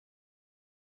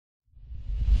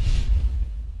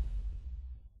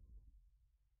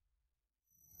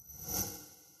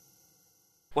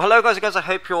Well, hello guys, I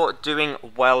hope you're doing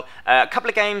well. A couple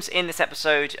of games in this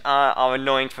episode are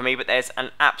annoying for me, but there's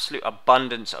an absolute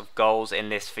abundance of goals in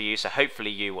this for you, so hopefully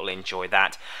you will enjoy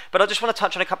that. But I just want to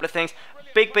touch on a couple of things.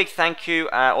 Big thank you,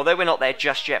 although we're not there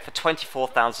just yet, for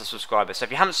 24,000 subscribers. So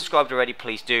if you haven't subscribed already,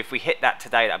 please do. If we hit that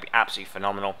today, that'd be absolutely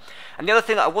phenomenal. and the other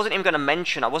thing that I wasn't even going to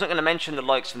mention, I wasn't going to mention the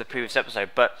likes from the previous episode,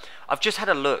 but I've just had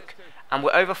a look. And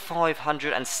we're over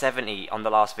 570 on the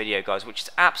last video, guys, which is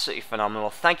absolutely phenomenal.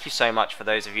 Thank you so much for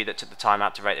those of you that took the time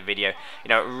out to rate the video. You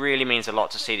know, it really means a lot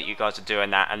to see that you guys are doing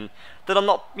that, and that I'm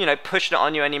not, you know, pushing it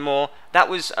on you anymore. That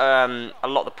was a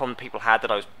lot of the problem people had,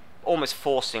 that I was almost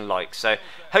forcing likes. So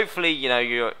hopefully, you know,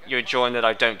 you're enjoying that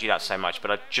I don't do that so much.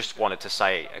 But I just wanted to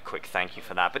say a quick thank you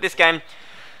for that. But this game,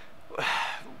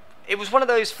 it was one of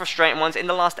those frustrating ones. In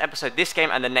the last episode, this game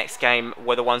and the next game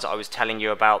were the ones that I was telling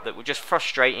you about that were just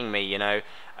frustrating me, you know.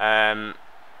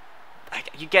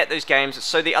 You get those games.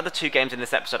 So the other two games in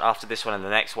this episode after this one and the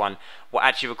next one were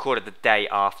actually recorded the day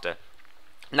after.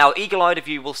 Now, eagle-eyed of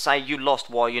you will say you lost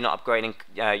while you're not upgrading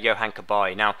Johan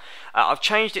Kabay. Now, I've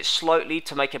changed it slightly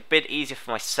to make it a bit easier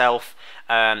for myself.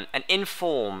 An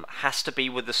inform has to be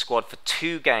with the squad for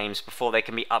 2 games before they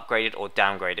can be upgraded or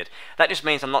downgraded. That just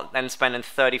means I'm not then spending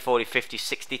 30, 40, 50,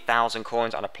 60,000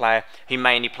 coins on a player who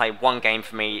may only play 1 game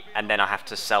for me, and then I have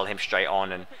to sell him straight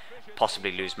on and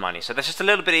possibly lose money. So that's just a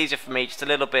little bit easier for me, just a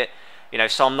little bit, you know,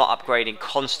 so I'm not upgrading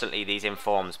constantly these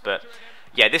informs. But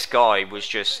yeah, this guy was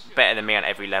just better than me on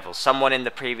every level. Someone in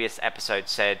the previous episode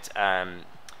said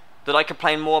that I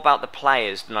complain more about the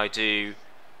players than I do,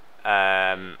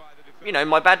 you know,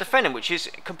 my bad defending, which is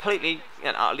completely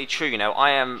and utterly true. You know,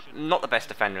 I am not the best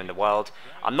defender in the world.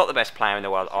 I'm not the best player in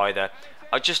the world either.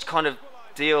 I just kind of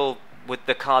deal with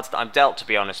the cards that I'm dealt, to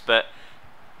be honest. But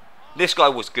this guy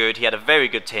was good. He had a very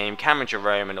good team, Cameron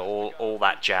Jerome and all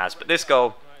that jazz. But this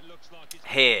goal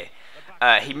here,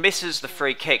 he misses the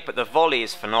free kick, but the volley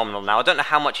is phenomenal. Now, I don't know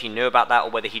how much he knew about that or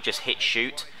whether he just hit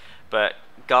shoot, but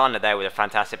Garner there with a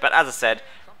fantastic. But as I said,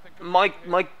 my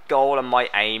goal and my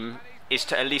aim is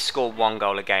to at least score 1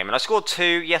 goal a game. And I scored 2,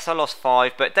 yes, I lost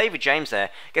 5, but David James there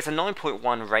gets a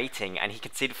 9.1 rating, and he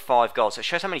conceded 5 goals. So it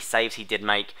shows how many saves he did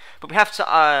make. But we have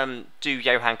to do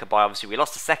Johan Kabay, obviously. We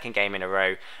lost the 2nd game in a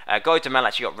row. Guy Demel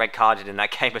actually got red carded in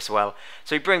that game as well.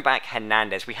 So we bring back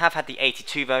Hernandez. We have had the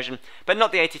 82 version, but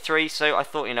not the 83, so I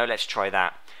thought, you know, let's try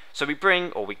that. So we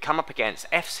come up against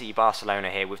FC Barcelona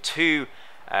here with 2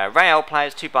 Real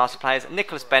players, 2 Barca players,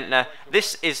 Nicholas Bentner.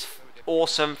 This is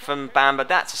awesome from Bamba.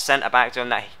 That's a centre-back doing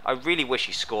that. I really wish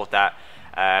he scored that,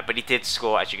 but he did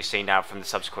score, as you can see now, from the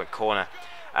subsequent corner.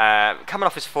 Coming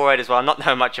off his forehead as well, not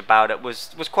knowing much about it,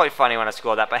 was quite funny when I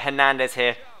scored that. But Hernandez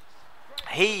here,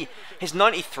 his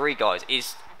 93, guys,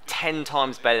 is 10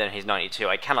 times better than his 92.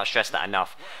 I cannot stress that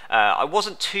enough. I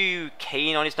wasn't too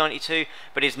keen on his 92,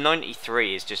 but his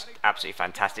 93 is just absolutely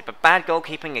fantastic. But bad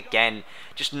goalkeeping again,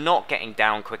 just not getting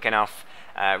down quick enough.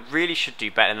 Really should do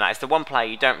better than that. It's the one player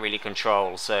you don't really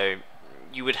control, so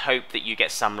you would hope that you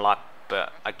get some luck,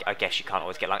 but I guess you can't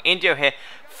always get luck. Indio here,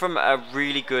 from a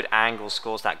really good angle,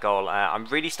 scores that goal. I'm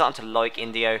really starting to like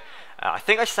Indio. I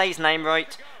think I say his name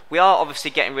right. We are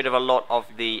obviously getting rid of a lot of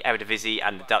the Eredivisie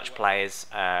and the Dutch players,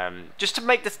 just to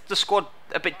make the squad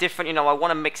a bit different. You know, I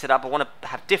want to mix it up. I want to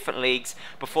have different leagues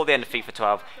before the end of FIFA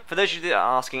 12. For those of you that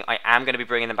are asking, I am going to be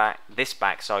bringing this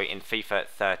back in FIFA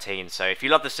 13. So if you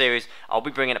love the series, I'll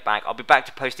be bringing it back. I'll be back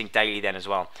to posting daily then as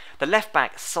well. The left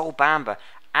back, Sol Bamba,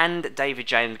 and David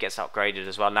James gets upgraded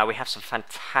as well. Now we have some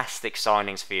fantastic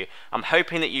signings for you. I'm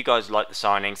hoping that you guys like the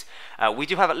signings. We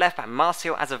do have at left back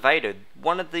Marcio Azevedo,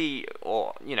 one of the,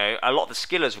 or you know, a lot of the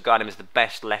skillers regard him as the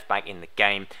best left back in the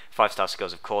game. 5-star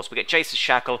skills, of course. We get Jason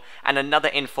Shackle and another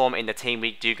inform in the team.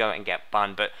 We do go and get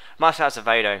Bun, but Marcio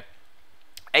Azevedo,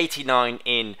 89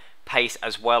 in pace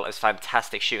as well as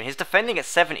fantastic shooting. His defending at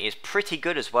 70 is pretty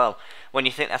good as well, when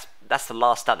you think that's the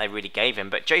last stat they really gave him.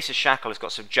 But Jason Shackle has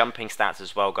got some jumping stats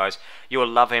as well, guys. You will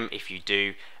love him if you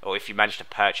do, or if you manage to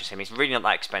purchase him. He's really not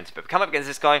that expensive. But we come up against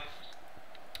this guy.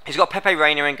 He's got Pepe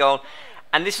Reina in goal,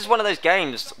 and this is one of those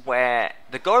games where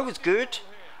the guy was good,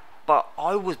 but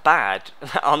I was bad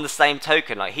on the same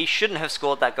token. Like, he shouldn't have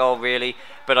scored that goal really,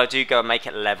 but I do go and make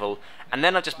it level, and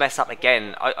then I just mess up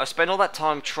again. I spend all that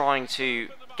time trying to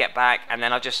get back, and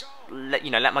then I just let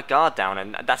my guard down,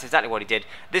 and that's exactly what he did.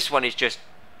 This one is just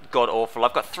god awful.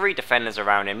 I've got 3 defenders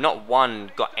around him, not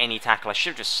one got any tackle. I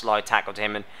should have just slide tackled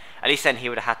him, and at least then he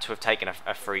would have had to have taken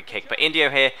a free kick. But Indio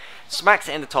here smacks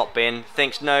it in the top bin,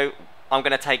 thinks, no, I'm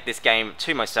going to take this game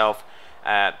to myself.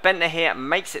 Bentner here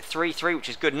makes it 3-3, which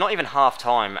is good. Not even half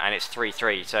time, and it's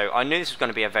 3-3. So I knew this was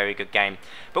going to be a very good game.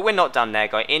 But we're not done there,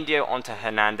 guy. Indio onto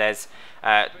Hernandez.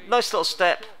 Nice little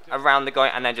step around the guy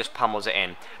and then just pummels it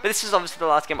in. But this is obviously the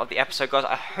last game of the episode, guys.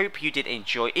 I hope you did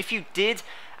enjoy. If you did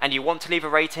and you want to leave a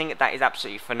rating, that is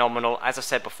absolutely phenomenal. As I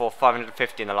said before,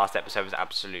 550 in the last episode was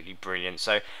absolutely brilliant.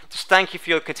 So just thank you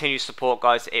for your continued support,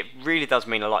 guys. It really does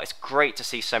mean a lot. It's great to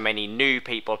see so many new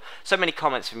people, so many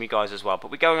comments from you guys as well.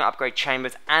 But we're going to upgrade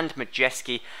Chambers and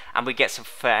Majeski, and we get some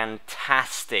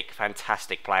fantastic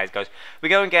players, guys. We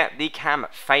go and get the cam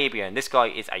Fabian. This guy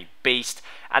is a beast.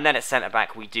 And then at centre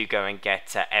back, we do go and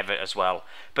get Everett as well.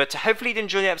 But hopefully you did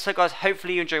enjoy the episode, guys.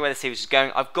 Hopefully you enjoy where the series is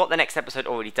going. I've got the next episode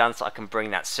already done, so I can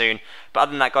bring that soon. But other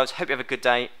than that, guys, hope you have a good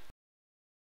day.